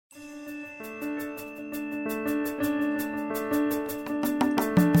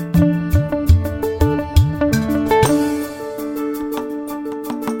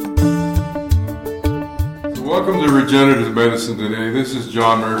Regenerative Medicine today. This is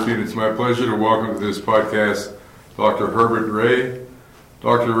John Murphy, and it's my pleasure to welcome to this podcast Dr. Herbert Ray.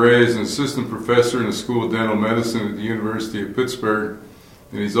 Dr. Ray is an assistant professor in the School of Dental Medicine at the University of Pittsburgh,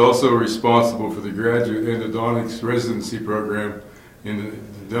 and he's also responsible for the graduate endodontics residency program in the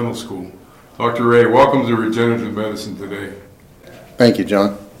dental school. Dr. Ray, welcome to Regenerative Medicine today. Thank you,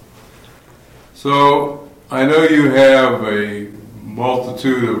 John. So, I know you have a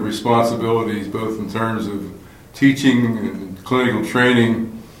multitude of responsibilities, both in terms of teaching and clinical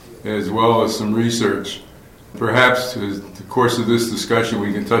training, as well as some research. Perhaps, in the course of this discussion,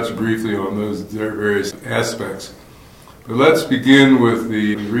 we can touch briefly on those various aspects. But let's begin with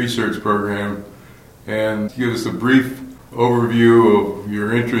the research program and give us a brief overview of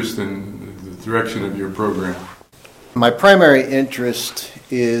your interest in the direction of your program. My primary interest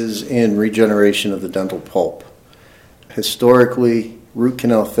is in regeneration of the dental pulp. Historically, root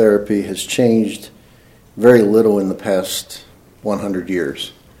canal therapy has changed very little in the past 100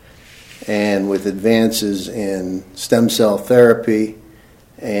 years. And with advances in stem cell therapy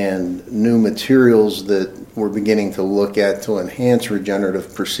and new materials that we're beginning to look at to enhance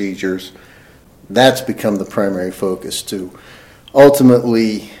regenerative procedures, that's become the primary focus to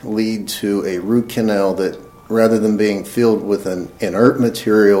ultimately lead to a root canal that, rather than being filled with an inert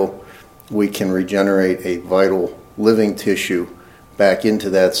material, we can regenerate a vital living tissue back into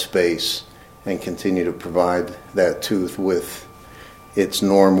that space and continue to provide that tooth with its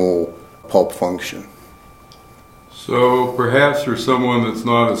normal pulp function. So perhaps for someone that's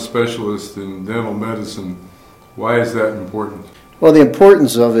not a specialist in dental medicine, why is that important? Well, the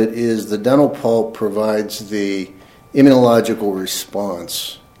importance of it is the dental pulp provides the immunological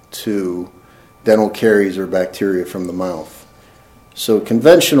response to dental caries or bacteria from the mouth. So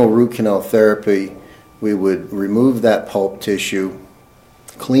conventional root canal therapy, we would remove that pulp tissue,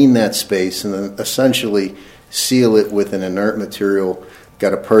 clean that space, and then essentially seal it with an inert material.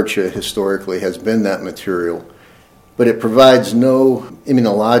 Gutta-percha historically has been that material, but it provides no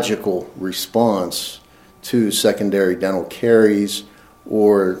immunological response to secondary dental caries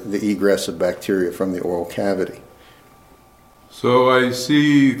or the egress of bacteria from the oral cavity. So I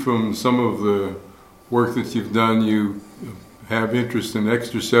see from some of the work that you've done, you have interest in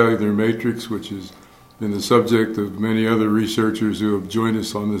extracellular matrix, which has been the subject of many other researchers who have joined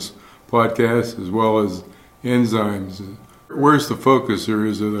us on this podcast, as well as enzymes. Where's the focus, or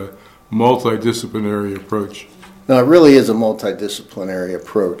is it a multidisciplinary approach? No, it really is a multidisciplinary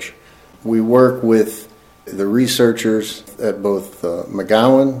approach. We work with the researchers at both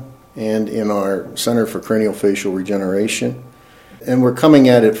McGowan and in our Center for Craniofacial Regeneration, and we're coming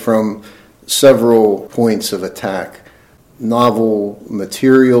at it from several points of attack. Novel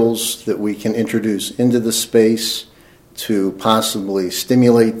materials that we can introduce into the space to possibly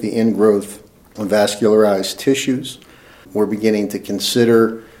stimulate the ingrowth of vascularized tissues. We're beginning to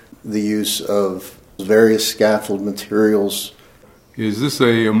consider the use of various scaffold materials. Is this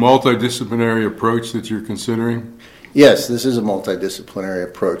a multidisciplinary approach that you're considering? Yes, this is a multidisciplinary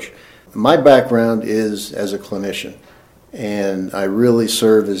approach. My background is as a clinician, and I really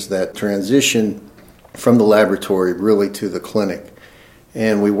serve as that transition from the laboratory really to the clinic.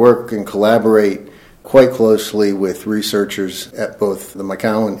 And we work and collaborate quite closely with researchers at both the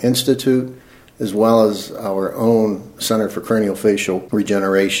McGowan Institute as well as our own Center for Craniofacial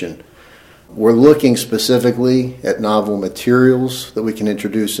Regeneration. We're looking specifically at novel materials that we can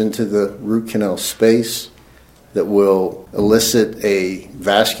introduce into the root canal space that will elicit a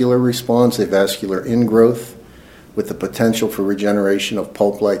vascular response, a vascular ingrowth, with the potential for regeneration of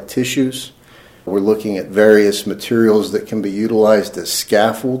pulp-like tissues. We're looking at various materials that can be utilized as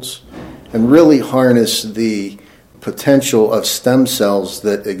scaffolds and really harness the potential of stem cells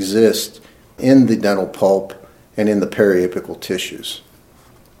that exist in the dental pulp and in the periapical tissues.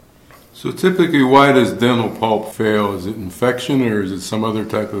 So typically, why does dental pulp fail? Is it infection or is it some other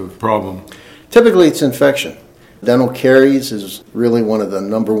type of problem? Typically, it's infection. Dental caries is really one of the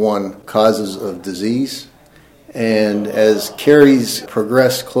number one causes of disease. And as caries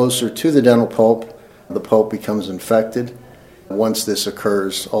progress closer to the pulp becomes infected. Once this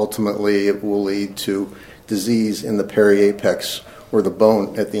occurs, ultimately it will lead to disease in the periapex, or the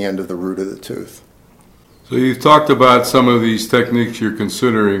bone at the end of the root of the tooth. So you've talked about some of these techniques you're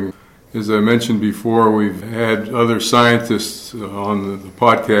considering. As I mentioned before, we've had other scientists on the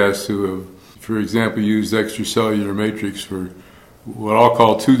podcast who have, for example, used extracellular matrix for what I'll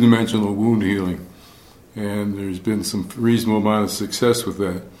call two-dimensional wound healing. And there's been some reasonable amount of success with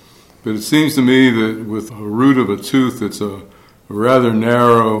that. But it seems to me that with a root of a tooth that's a rather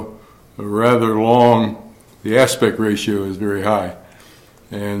narrow, a rather long, the aspect ratio is very high.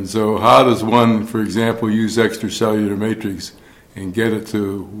 And so how does one, for example, use extracellular matrix and get it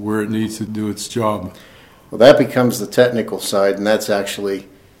to where it needs to do its job? Well, that becomes the technical side, and that's actually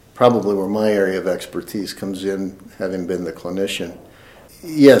probably where my area of expertise comes in, having been the clinician.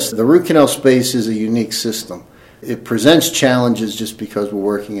 Yes, the root canal space is a unique system. It presents challenges just because we're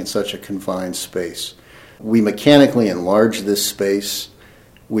working in such a confined space. We mechanically enlarge this space.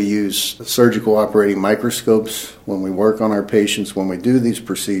 We use surgical operating microscopes when we work on our patients, when we do these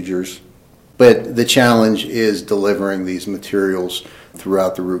procedures. But the challenge is delivering these materials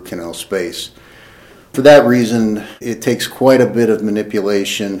throughout the root canal space. For that reason, it takes quite a bit of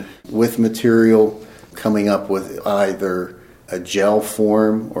manipulation with material, coming up with either a gel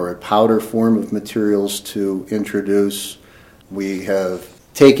form or a powder form of materials to introduce. We have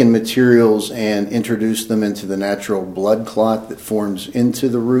taken materials and introduced them into the natural blood clot that forms into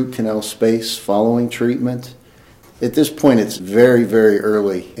the root canal space following treatment. At this point, it's very, very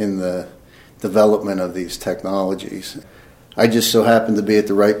early in the development of these technologies. I just so happen to be at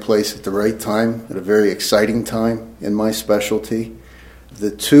the right place at the right time, at a very exciting time in my specialty.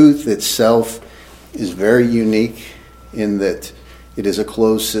 The tooth itself is very unique in that it is a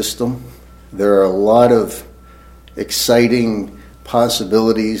closed system. There are a lot of exciting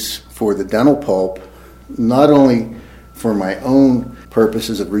possibilities for the dental pulp, not only for my own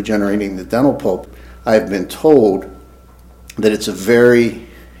purposes of regenerating the dental pulp. I've been told that it's a very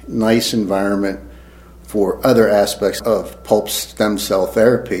nice environment for other aspects of pulp stem cell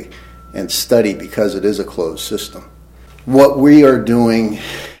therapy and study because it is a closed system. What we are doing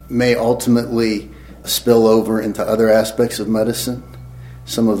may ultimately spill over into other aspects of medicine.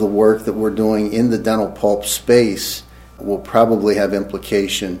 Some of the work that we're doing in the dental pulp space will probably have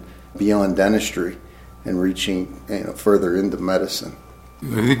implication beyond dentistry and reaching further into medicine.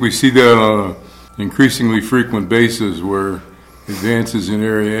 I think we see that on an increasingly frequent basis where advances in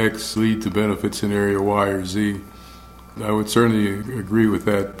area X lead to benefits in area Y or Z. I would certainly agree with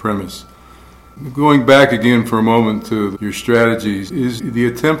that premise. Going back again for a moment to your strategies, is the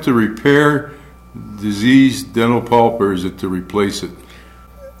attempt to repair diseased dental pulp or is it to replace it?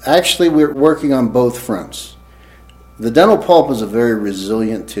 Actually, we're working on both fronts. The dental pulp is a very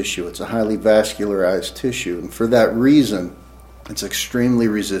resilient tissue. It's a highly vascularized tissue, and for that reason, it's extremely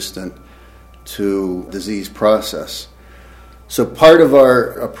resistant to disease process. So part of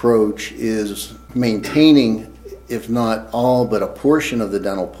our approach is maintaining, if not all, but a portion of the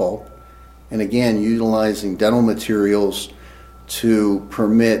dental pulp, and again, utilizing dental materials to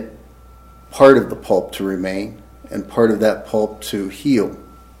permit part of the pulp to remain and part of that pulp to heal.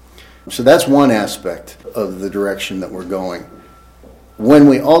 So that's one aspect of the direction that we're going. When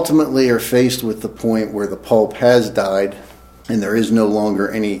we ultimately are faced with the point where the pulp has died and there is no longer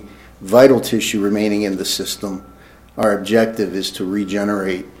any vital tissue remaining in the system, our objective is to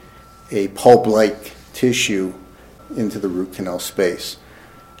regenerate a pulp-like tissue into the root canal space.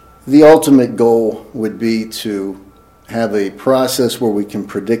 The ultimate goal would be to have a process where we can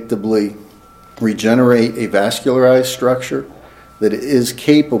predictably regenerate a vascularized structure that is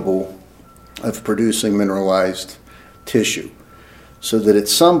capable of producing mineralized tissue, so that at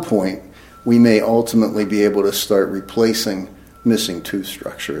some point we may ultimately be able to start replacing missing tooth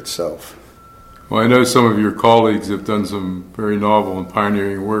structure itself. Well, I know some of your colleagues have done some very novel and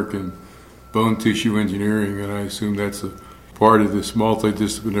pioneering work in bone tissue engineering, and I assume that's a part of this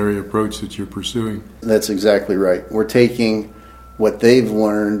multidisciplinary approach that you're pursuing. That's exactly right. We're taking what they've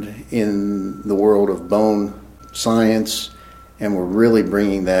learned in the world of bone science, and we're really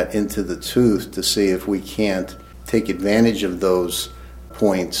bringing that into the tooth to see if we can't take advantage of those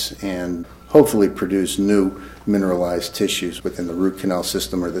points and hopefully produce new mineralized tissues within the root canal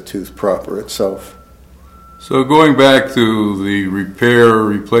system or the tooth proper itself. So going back to the repair or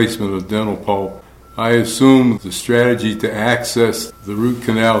replacement of dental pulp, I assume the strategy to access the root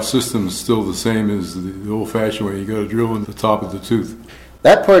canal system is still the same as the old-fashioned way. You got to drill in the top of the tooth.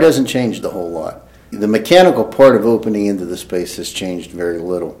 That part hasn't changed a whole lot. The mechanical part of opening into the space has changed very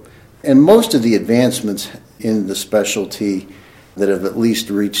little. And most of the advancements in the specialty that have at least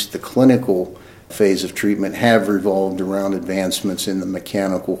reached the clinical phase of treatment have revolved around advancements in the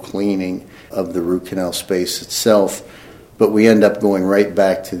mechanical cleaning of the root canal space itself, but we end up going right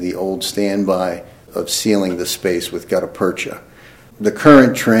back to the old standby of sealing the space with gutta-percha. The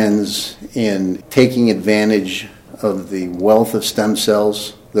current trends in taking advantage of the wealth of stem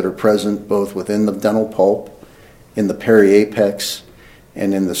cells that are present both within the dental pulp, in the periapex,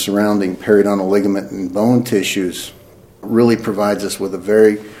 and in the surrounding periodontal ligament and bone tissues really provides us with a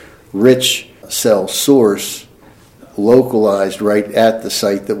very rich cell source localized right at the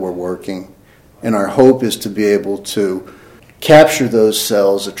site that we're working. And our hope is to be able to capture those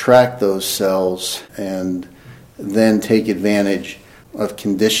cells, attract those cells, and then take advantage of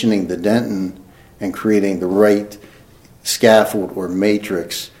conditioning the dentin and creating the right scaffold or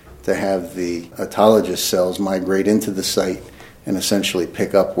matrix to have the autologous cells migrate into the site and essentially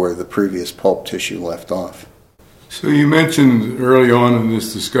pick up where the previous pulp tissue left off. So you mentioned early on in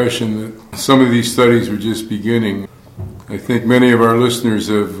this discussion that some of these studies were just beginning. I think many of our listeners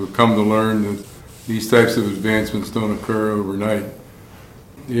have come to learn that these types of advancements don't occur overnight.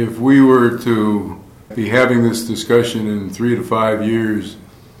 If we were to be having this discussion in 3 to 5 years,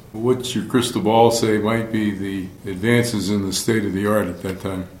 what's your crystal ball say might be the advances in the state of the art at that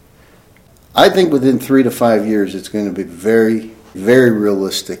time? I think within 3 to 5 years it's going to be very, very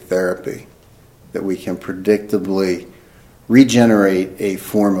realistic therapy that we can predictably regenerate a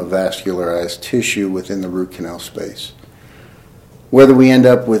form of vascularized tissue within the root canal space. Whether we end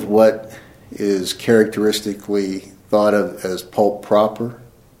up with what is characteristically thought of as pulp proper,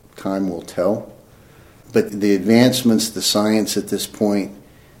 time will tell. But the advancements, the science at this point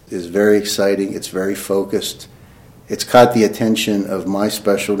is very exciting. It's very focused. It's caught the attention of my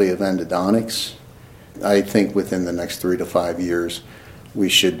specialty of endodontics. I think within the next 3 to 5 years, we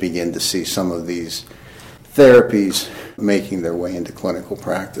should begin to see some of these therapies making their way into clinical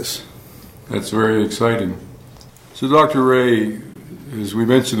practice. That's very exciting. So, Dr. Ray, as we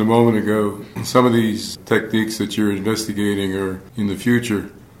mentioned a moment ago, some of these techniques that you're investigating are in the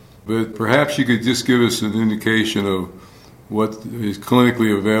future, but perhaps you could just give us an indication of what is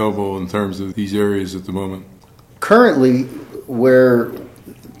clinically available in terms of these areas at the moment. Currently, we're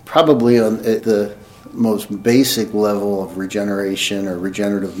probably at the most basic level of regeneration or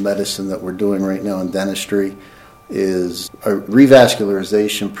regenerative medicine that we're doing right now in dentistry is a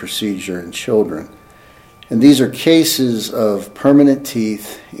revascularization procedure in children. And these are cases of permanent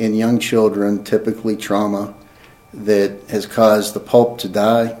teeth in young children, typically trauma, that has caused the pulp to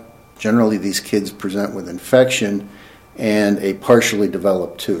die. Generally, these kids present with infection and a partially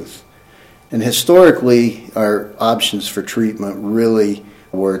developed tooth. And historically, our options for treatment really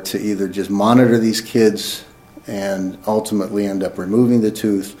were to either just monitor these kids and ultimately end up removing the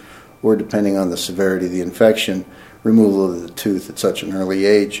tooth, or depending on the severity of the infection, removal of the tooth at such an early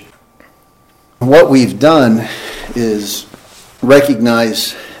age. What we've done is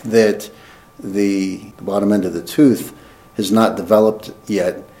recognize that the bottom end of the tooth has not developed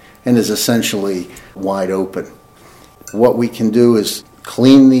yet and is essentially wide open. What we can do is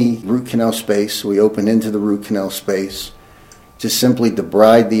clean the root canal space. We open into the root canal space, just simply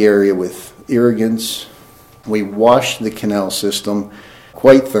debride the area with irrigants. We wash the canal system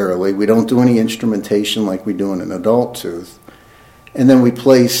quite thoroughly. We don't do any instrumentation like we do in an adult tooth. And then we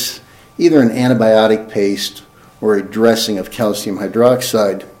place either an antibiotic paste or a dressing of calcium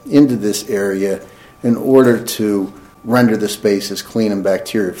hydroxide into this area in order to render the space as clean and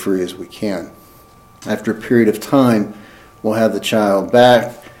bacteria-free as we can. After a period of time, we'll have the child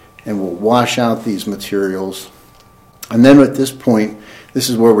back and we'll wash out these materials. And then at this point, this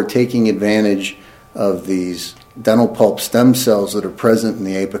is where we're taking advantage of these dental pulp stem cells that are present in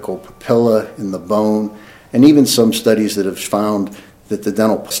the apical papilla, in the bone, and even some studies that have found that the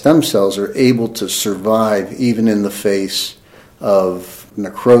dental stem cells are able to survive even in the face of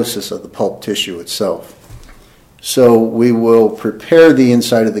necrosis of the pulp tissue itself. So we will prepare the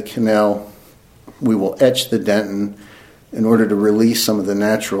inside of the canal. We will etch the dentin in order to release some of the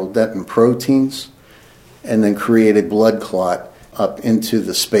natural dentin proteins and then create a blood clot up into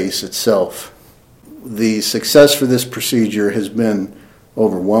the space itself. The success for this procedure has been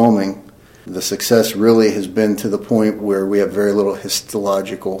overwhelming. The success really has been to the point where we have very little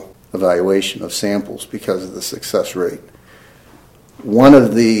histological evaluation of samples because of the success rate. One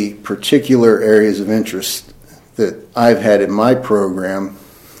of the particular areas of interest that I've had in my program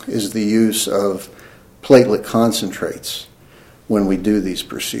is the use of platelet concentrates when we do these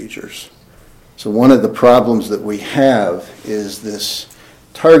procedures. So one of the problems that we have is this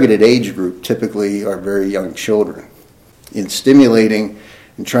targeted age group typically are very young children. In stimulating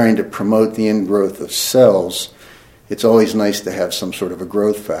and trying to promote the ingrowth of cells, it's always nice to have some sort of a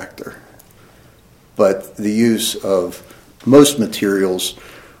growth factor. But the use of most materials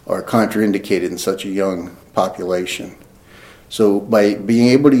are contraindicated in such a young population. So by being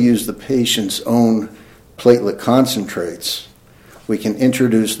able to use the patient's own platelet concentrates, we can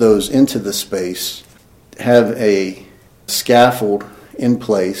introduce those into the space, have a scaffold in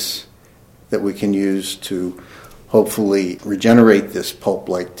place that we can use to hopefully regenerate this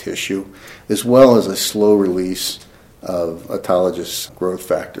pulp-like tissue, as well as a slow release of autologous growth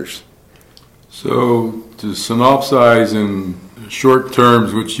factors. So to synopsize in short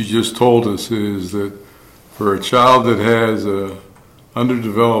terms, what you just told us is that For a child that has a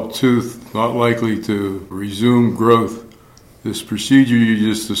underdeveloped tooth, not likely to resume growth, this procedure you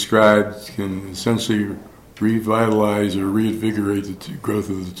just described can essentially revitalize or reinvigorate the growth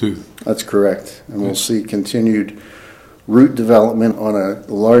of the tooth. That's correct. And we'll see continued root development on a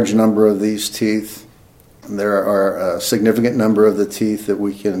large number of these teeth. There are a significant number of the teeth that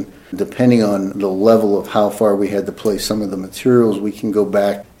we can, depending on the level of how far we had to place some of the materials, we can go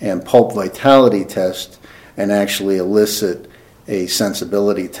back and pulp vitality test and actually elicit a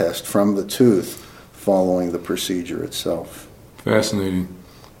sensibility test from the tooth following the procedure itself. Fascinating.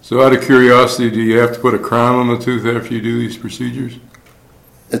 So out of curiosity, do you have to put a crown on the tooth after you do these procedures?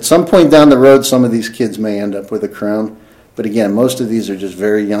 At some point down the road, some of these kids may end up with a crown. But again, most of these are just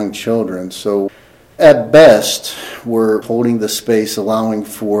very young children. So at best, we're holding the space, allowing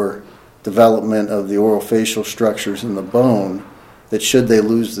for development of the orofacial structures in the bone, that should they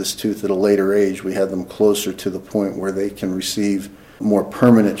lose this tooth at a later age, we have them closer to the point where they can receive more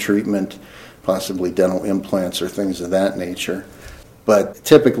permanent treatment, possibly dental implants or things of that nature. But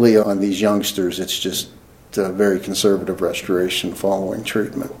typically on these youngsters, it's just a very conservative restoration following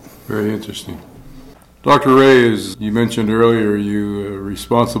treatment. Very interesting. Dr. Ray, as you mentioned earlier, you are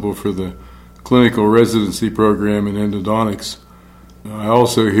responsible for the clinical residency program in endodontics. I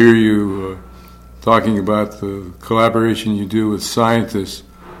also hear you talking about the collaboration you do with scientists.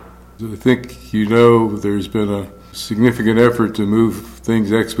 I think you know there's been a significant effort to move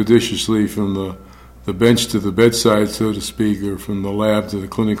things expeditiously from the bench to the bedside, so to speak, or from the lab to the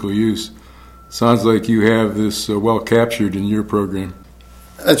clinical use. Sounds like you have this well captured in your program.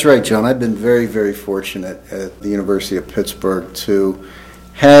 That's right, John. I've been very, very fortunate at the University of Pittsburgh to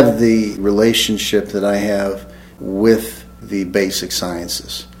have the relationship that I have with the basic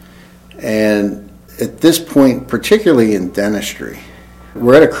sciences. And at this point, particularly in dentistry,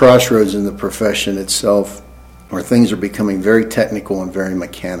 we're at a crossroads in the profession itself where things are becoming very technical and very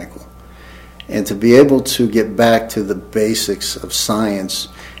mechanical. And to be able to get back to the basics of science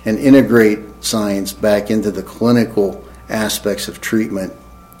and integrate science back into the clinical aspects of treatment,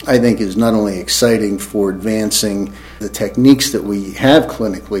 I think is not only exciting for advancing the techniques that we have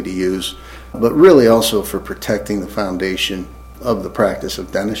clinically to use, but really also for protecting the foundation of the practice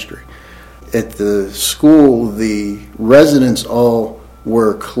of dentistry. At the school, the residents all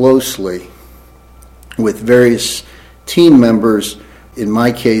work closely with various team members, in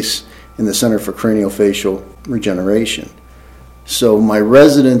my case, in the Center for Craniofacial Regeneration. So my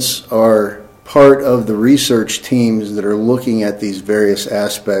residents are part of the research teams that are looking at these various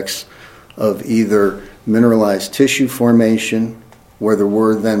aspects of either mineralized tissue formation, whether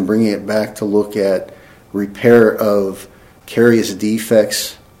we're then bringing it back to look at repair of carious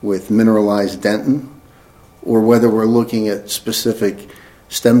defects with mineralized dentin, or whether we're looking at specific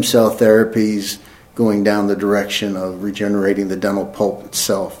stem cell therapies going down the direction of regenerating the dental pulp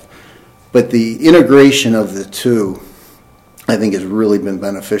itself. But the integration of the two, I think, has really been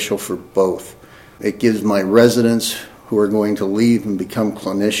beneficial for both. It gives my residents who are going to leave and become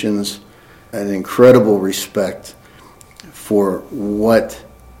clinicians an incredible respect for what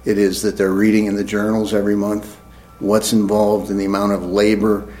it is that they're reading in the journals every month, what's involved in the amount of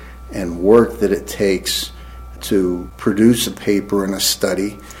labor and work that it takes to produce a paper and a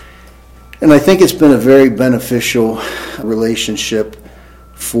study. And I think it's been a very beneficial relationship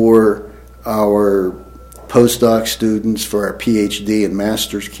for our postdoc students, for our PhD and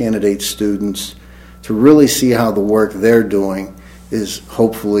master's candidate students, to really see how the work they're doing is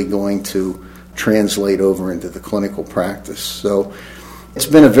hopefully going to translate over into the clinical practice. So it's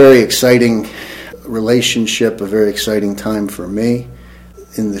been a very exciting relationship, a very exciting time for me.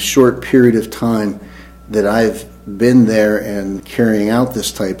 In the short period of time that I've been there and carrying out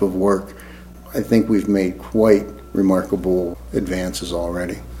this type of work, I think we've made quite remarkable advances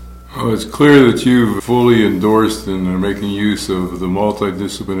already. Well, it's clear that you've fully endorsed and are making use of the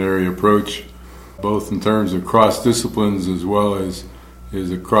multidisciplinary approach, both in terms of cross-disciplines as well as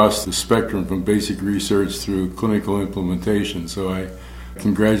across the spectrum from basic research through clinical implementation. So I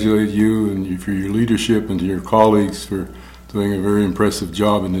congratulate you and for your leadership and to your colleagues for doing a very impressive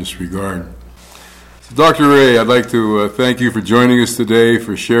job in this regard. So Dr. Ray, I'd like to thank you for joining us today,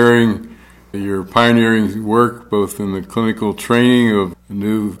 for sharing your pioneering work both in the clinical training of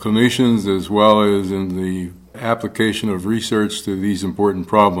new clinicians as well as in the application of research to these important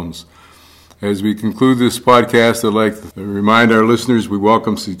problems. As we conclude this podcast, I'd like to remind our listeners we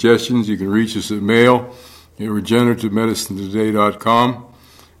welcome suggestions. You can reach us at mail@regenerativemedicinetoday.com.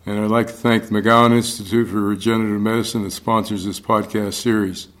 And I'd like to thank the McGowan Institute for Regenerative Medicine that sponsors this podcast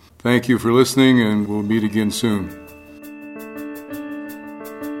series. Thank you for listening, and we'll meet again soon.